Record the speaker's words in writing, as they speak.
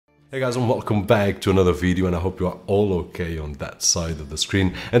Hey guys, and welcome back to another video, and I hope you are all okay on that side of the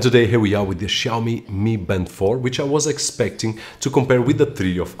screen. And today here we are with the Xiaomi Mi Band 4, which I was expecting to compare with the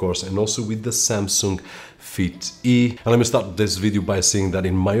 3, of course, and also with the Samsung Fit E. And let me start this video by saying that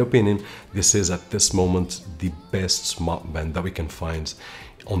in my opinion, this is at this moment the best smart band that we can find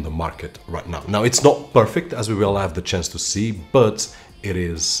on the market right now. Now, it's not perfect, as we will have the chance to see, but it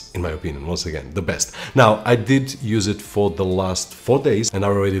is, in my opinion, once again, the best. Now, I did use it for the last 4 days, and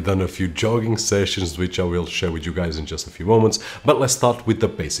I've already done a few jogging sessions, which I will share with you guys in just a few moments. But let's start with the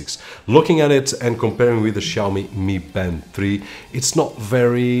basics. Looking at it and comparing with the Xiaomi Mi Band 3, it's not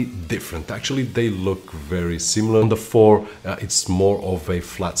very different. Actually, they look very similar. On the 4, it's more of a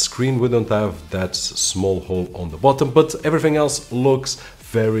flat screen. We don't have that small hole on the bottom, but everything else looks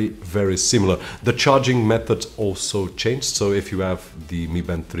very similar. The charging method also changed, so if you have the Mi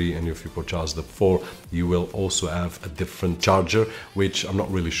Band 3 and if you purchase the 4, you will also have a different charger, which I'm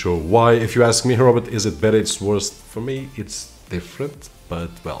not really sure why. If you ask me, Robert, is it better, it's worse? For me, it's different,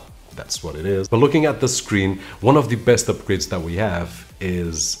 but well, that's what it is. But looking at the screen, one of the best upgrades that we have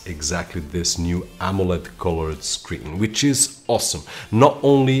is exactly this new AMOLED colored screen, which is awesome. Not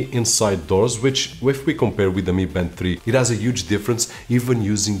only inside doors, which if we compare with the Mi Band 3, it has a huge difference even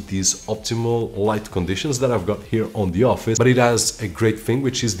using these optimal light conditions that I've got here on the office, but it has a great thing,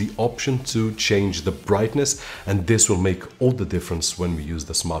 which is the option to change the brightness, and this will make all the difference when we use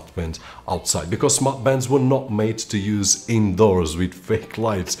the smart band outside, because smart bands were not made to use indoors with fake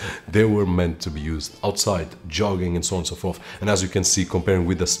lights. They were meant to be used outside, jogging and so on and so forth. And as you can see, comparing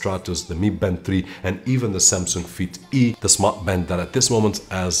with the Stratos, the Mi Band 3 and even the Samsung Fit E, the smart band that at this moment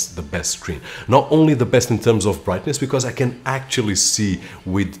has the best screen. Not only the best in terms of brightness, because I can actually see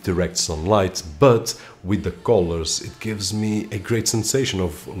with direct sunlight, but with the colors, it gives me a great sensation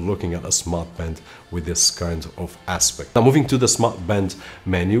of looking at a smart band with this kind of aspect. Now, moving to the smart band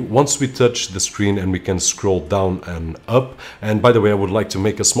menu, once we touch the screen and we can scroll down and up, and by the way, I would like to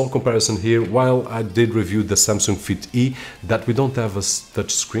make a small comparison here. While I did review the Samsung Fit E, that we don't have a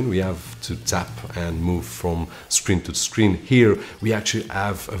touch screen, we have to tap and move from screen to screen. Here, we actually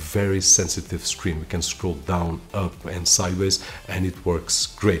have a very sensitive screen. We can scroll down, up and sideways, and it works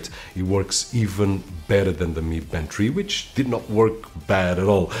great. It works even better than the Mi Band 3, which did not work bad at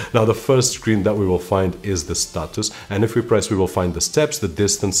all. Now, the first screen that we will find is the status, and if we press, we will find the steps, the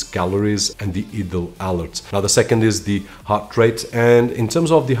distance, calories, and the idle alert. Now, the second is the heart rate, and in terms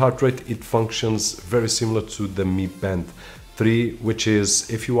of the heart rate, it functions very similar to the Mi Band 3, which is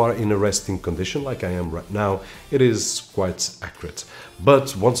if you are in a resting condition like I am right now, it is quite accurate.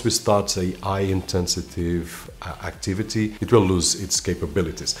 But once we start a high intensity activity, it will lose its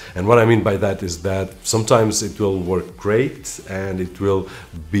capabilities. And what I mean by that is that sometimes it will work great and it will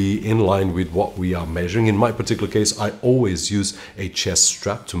be in line with what we are measuring. In my particular case, I always use a chest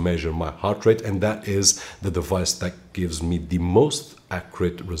strap to measure my heart rate, and that is the device that gives me the most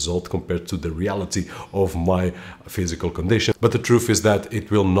accurate result compared to the reality of my physical condition. But the truth is that it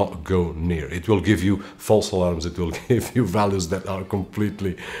will not go near. It will give you false alarms. It will give you values that are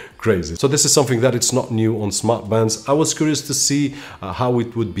completely crazy. So this is something that it's not new on smart bands. I was curious to see how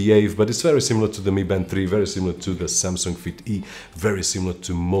it would behave, but it's very similar to the Mi Band 3, very similar to the Samsung Fit E, very similar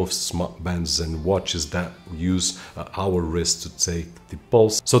to most smart bands and watches that use our wrist to take the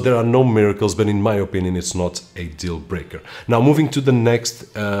pulse. So there are no miracles, but in my opinion, it's not a deal breaker. Now, moving to the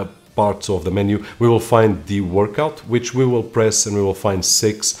next parts of the menu, we will find the workout, which we will press and we will find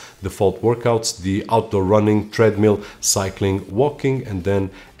 6 default workouts: the outdoor running, treadmill, cycling, walking, and then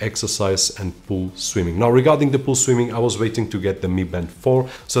exercise and pool swimming. Now, regarding the pool swimming, I was waiting to get the Mi Band 4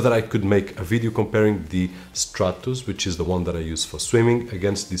 so that I could make a video comparing the Stratos, which is the one that I use for swimming,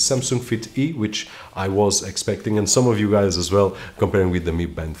 against the Samsung Fit E, which I was expecting, and some of you guys as well, comparing with the Mi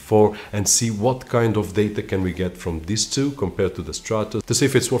Band 4, and see what kind of data can we get from these two compared to the Stratos, to see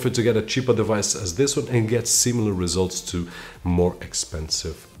if it's worth it to get a cheaper device as this one and get similar results to more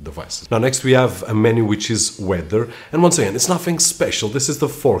expensive devices. Now, next we have a menu which is weather, and once again, it's nothing special. This is the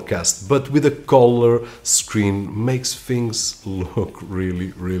forecast, but with a color screen, makes things look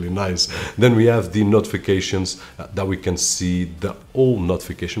really nice. Then we have the notifications that we can see the all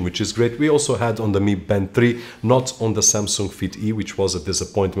notification, which is great. We also had on the Mi Band 3, not on the Samsung Fit E, which was a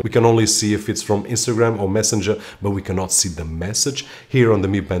disappointment. We can only see if it's from Instagram or Messenger, but we cannot see the message. Here on the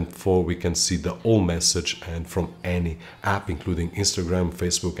Mi Band 4, we can see the all message and from any app, including Instagram,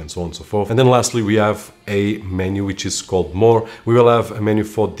 Facebook, and so on and so forth. And then lastly, we have a menu which is called More. We will have a menu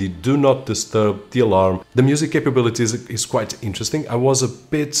for the Do Not Disturb, the alarm. The music capabilities is quite interesting. I was a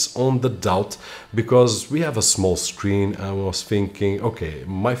bit on the doubt because we have a small screen. I was thinking, okay,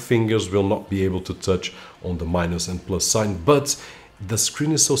 my fingers will not be able to touch on the minus and plus sign, but the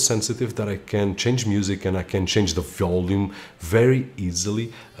screen is so sensitive that I can change music and I can change the volume very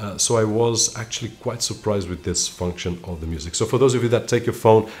easily. So I was actually quite surprised with this function of the music. So for those of you that take your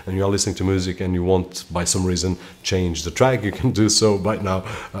phone and you are listening to music and you want, by some reason, change the track, you can do so right now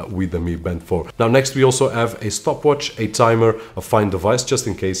with the Mi Band 4. Now next we also have a stopwatch, a timer, a find device just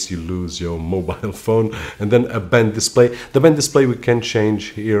in case you lose your mobile phone, and then a band display. The band display we can change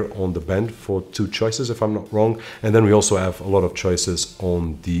here on the band for 2 choices if I'm not wrong, and then we also have a lot of choices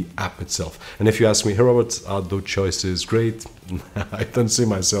on the app itself. And if you ask me, hey Robert, are those choices great? I don't see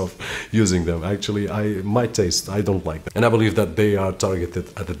myself using them. Actually, my taste, I don't like them. And I believe that they are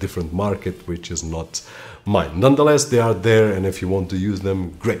targeted at a different market, which is not mine. Nonetheless, they are there, and if you want to use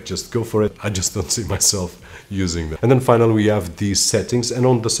them, great, just go for it. I just don't see myself using them. And then finally we have the settings, and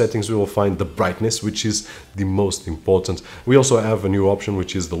on the settings we will find the brightness, which is the most important. We also have a new option,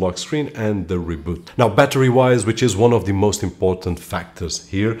 which is the lock screen and the reboot. Now battery wise, which is one of the most important factors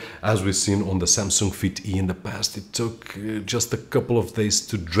here, as we've seen on the Samsung Fit E in the past, it took just a couple of days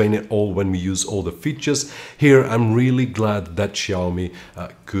to drain it all when we use all the features. Here I'm really glad that Xiaomi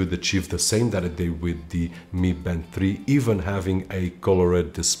could achieve the same that it did with the Mi Band 3. Even having a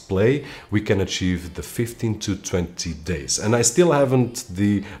colored display, we can achieve the 15 to 20 days. And I still haven't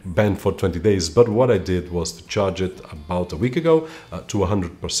the band for 20 days, but what I did was to charge it about a week ago to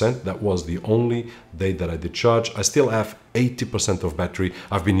 100%. That was the only day that I did charge. I still have 80% of battery.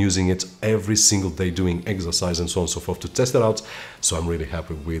 I've been using it every single day doing exercise and so on and so forth to test it out, so I'm really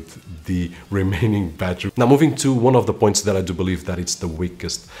happy with the remaining battery. Now moving to one of the points that I do believe that it's the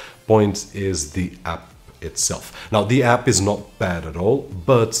weakest point is the app itself. Now the app is not bad at all,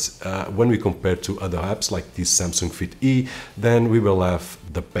 but when we compare to other apps like the Samsung Fit E, then we will have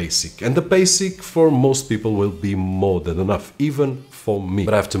the basic, and the basic for most people will be more than enough, even for me.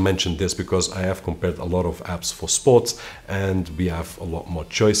 But I have to mention this because I have compared a lot of apps for sports and we have a lot more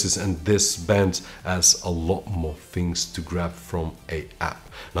choices, and this band has a lot more things to grab from a app.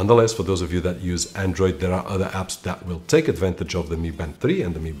 Nonetheless, for those of you that use Android, there are other apps that will take advantage of the Mi Band 3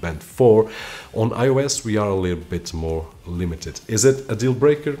 and the Mi Band 4. On iOS, we are a little bit more limited. Is it a deal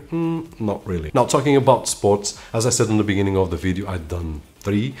breaker? Not really. Now, talking about sports, as I said in the beginning of the video, I've done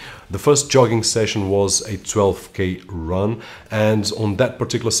 3. The first jogging session was a 12K run, and on that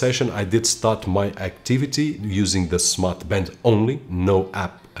particular session I did start my activity using the smart band only, no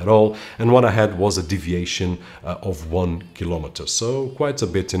app at all, and what I had was a deviation of 1 kilometer, so quite a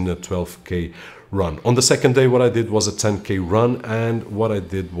bit in a 12K run. On the second day what I did was a 10K run, and what I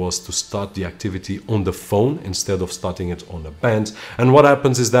did was to start the activity on the phone instead of starting it on a band. And what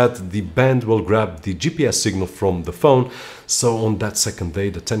happens is that the band will grab the GPS signal from the phone, so on that second day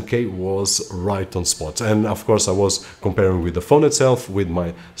the 10K was right on spot. And of course I was comparing with the phone itself, with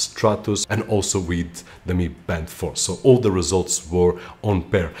my Stratos, and also with the Mi Band 4, so all the results were on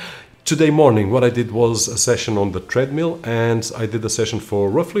pair. Today morning what I did was a session on the treadmill, and I did a session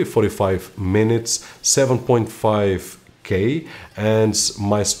for roughly 45 minutes, 7.5K, and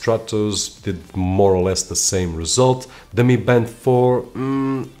my Stratos did more or less the same result. The Mi Band 4,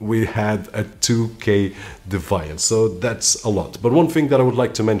 we had a 2K deviance, so that's a lot. But one thing that I would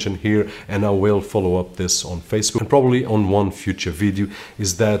like to mention here, and I will follow up this on Facebook and probably on one future video,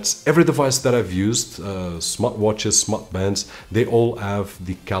 is that every device that I've used, smartwatches, smart bands, they all have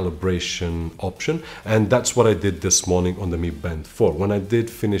the calibration option, and that's what I did this morning on the Mi Band 4. When I did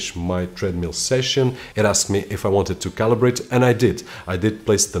finish my treadmill session, it asked me if I wanted to calibrate, and I did. I did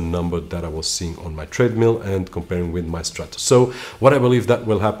place the number that I was seeing on my treadmill and comparing with my Stratos. So what I believe that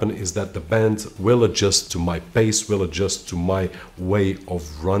will happen is that the band will adjust to my pace, will adjust to my way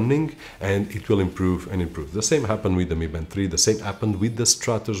of running, and it will improve and improve. The same happened with the Mi Band 3, the same happened with the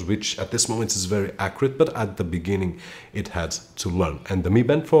Stratos, which at this moment is very accurate, but at the beginning it had to learn. And the Mi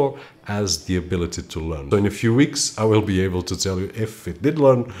Band 4 has the ability to learn. So in a few weeks I will be able to tell you if it did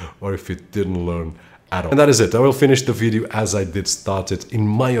learn or if it didn't learn at all. And that is it. I will finish the video as I did start it. In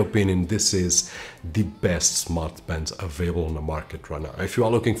my opinion, this is the best smart band available on the market right now. If you are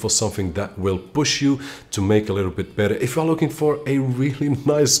looking for something that will push you to make a little bit better, if you are looking for a really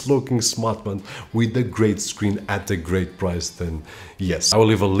nice looking smart band with a great screen at a great price, then yes. I will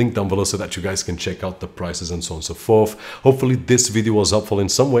leave a link down below so that you guys can check out the prices and so on and so forth. Hopefully this video was helpful in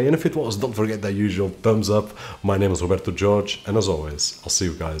some way, and if it was, don't forget that usual thumbs up. My name is Roberto George, and as always, I'll see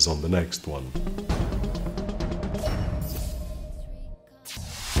you guys on the next one.